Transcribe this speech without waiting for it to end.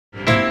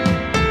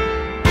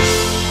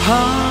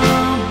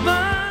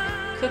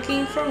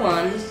Cooking for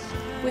one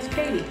with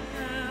Katy.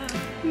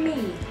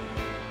 Me.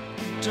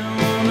 Don't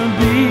wanna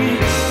be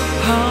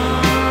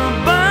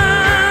all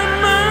by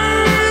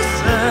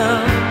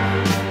myself.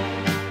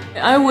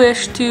 I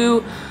wish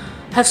to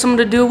have someone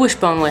to do a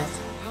wishbone with.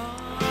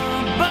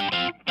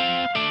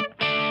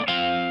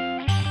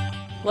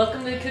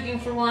 Welcome to Cooking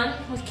for One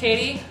with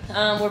Katy.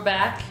 We're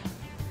back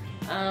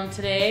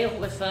today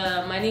with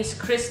my niece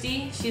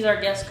Kristi. She's our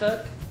guest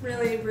cook.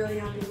 Really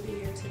happy to be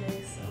here today.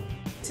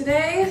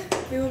 Today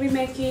we will be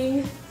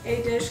making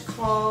a dish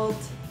called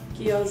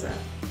GYOSA.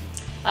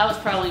 I was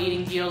probably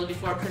eating gyoza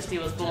before Kristi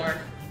was born.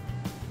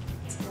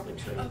 That's probably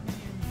true.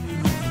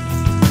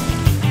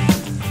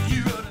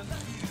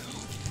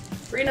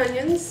 Green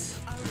onions,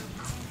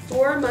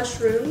 4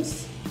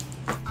 mushrooms,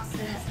 a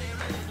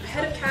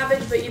head of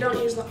cabbage, but you don't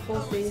use the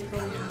whole thing,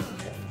 probably half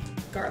of it.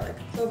 Garlic,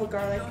 clove of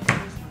garlic,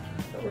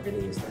 but we're going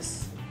to use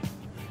this.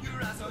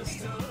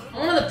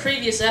 On one of the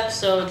previous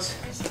episodes,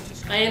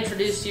 I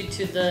introduced you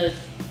to the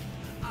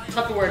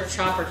Tupperware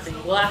chopper thing.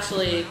 Well,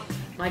 actually,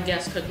 my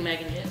guest cook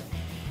Megan did.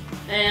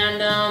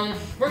 And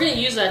we're going to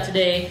use that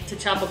today to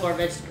chop up our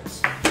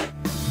vegetables. Here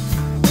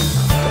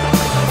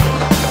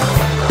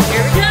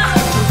we go!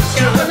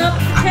 Chopping up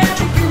the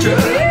cabbage.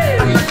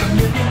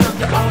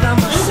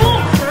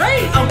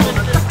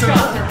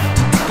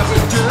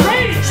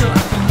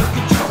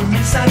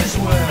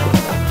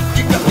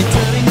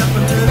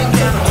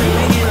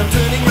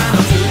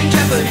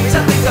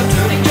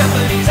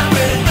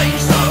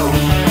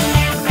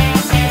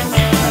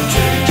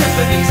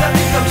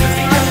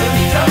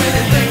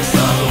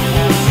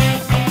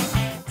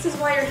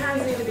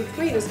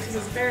 Because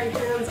it's very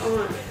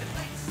hands-on.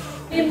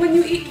 And when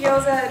you eat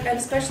gyoza, and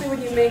especially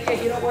when you make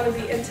it, you don't want to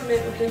be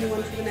intimate with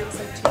anyone for the next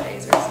like 2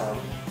 days or so,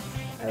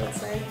 I would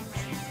say.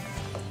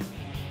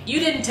 You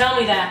didn't tell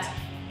me that.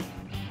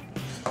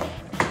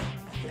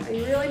 Yeah,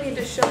 you really need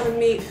to show and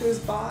meet who's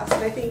boss,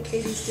 and I think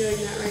Katy's doing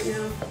that right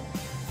now.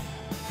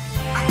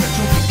 I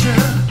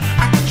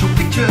got your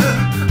picture,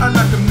 I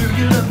like a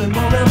million of them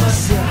all by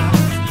myself.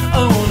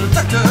 I want a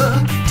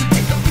doctor to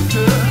take a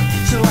picture,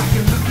 so I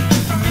can look at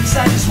you from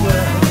inside as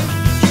well.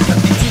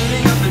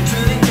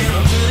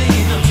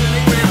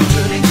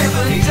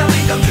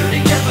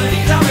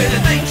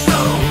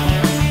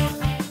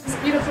 This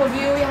beautiful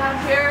view we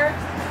have here.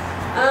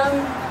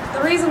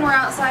 The reason we're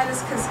outside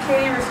is because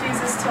Katy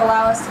refuses to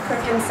allow us to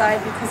cook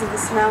inside because of the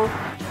smell.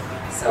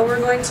 So we're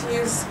going to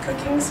use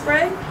cooking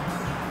spray.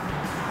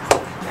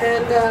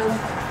 And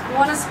we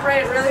want to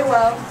spray it really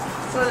well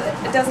so that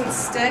it doesn't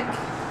stick.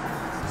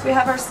 So we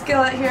have our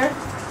skillet here.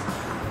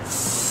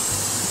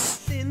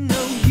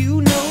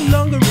 You no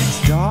longer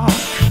it's dark.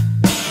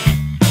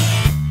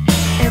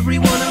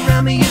 Everyone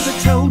around me is a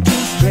total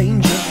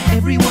stranger.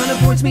 Everyone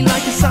avoids me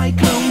like a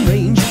cyclone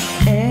ranger.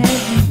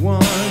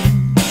 Everyone.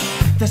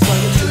 That's why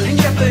I'm turning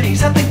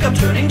Japanese. I think I'm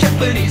turning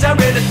Japanese. I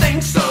really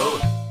think so.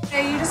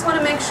 Okay, you just want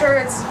to make sure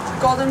it's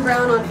golden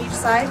brown on each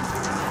side.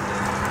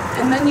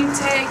 And then you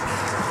take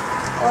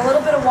a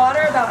little bit of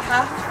water, about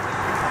half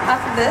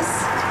of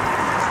this,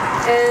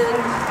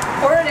 and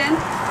pour it in.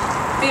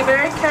 Be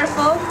very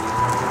careful.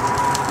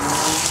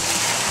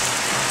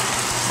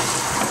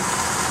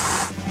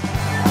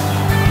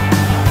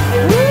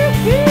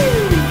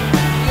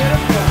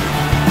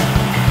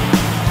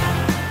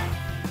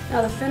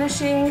 Now the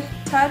finishing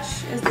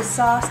touch is the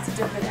sauce to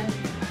dip it in.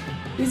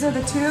 These are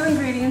the 2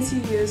 ingredients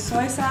you use,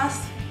 soy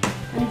sauce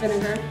and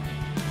vinegar.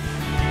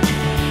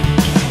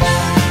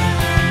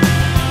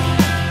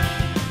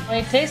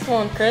 Let me taste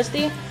one,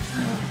 Kristi.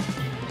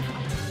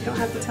 You don't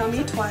have to tell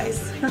me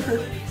twice.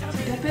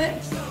 Dip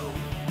it.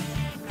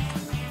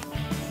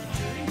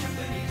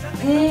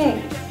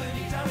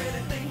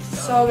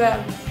 So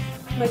good.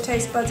 My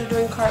taste buds are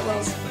doing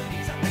cartwheels.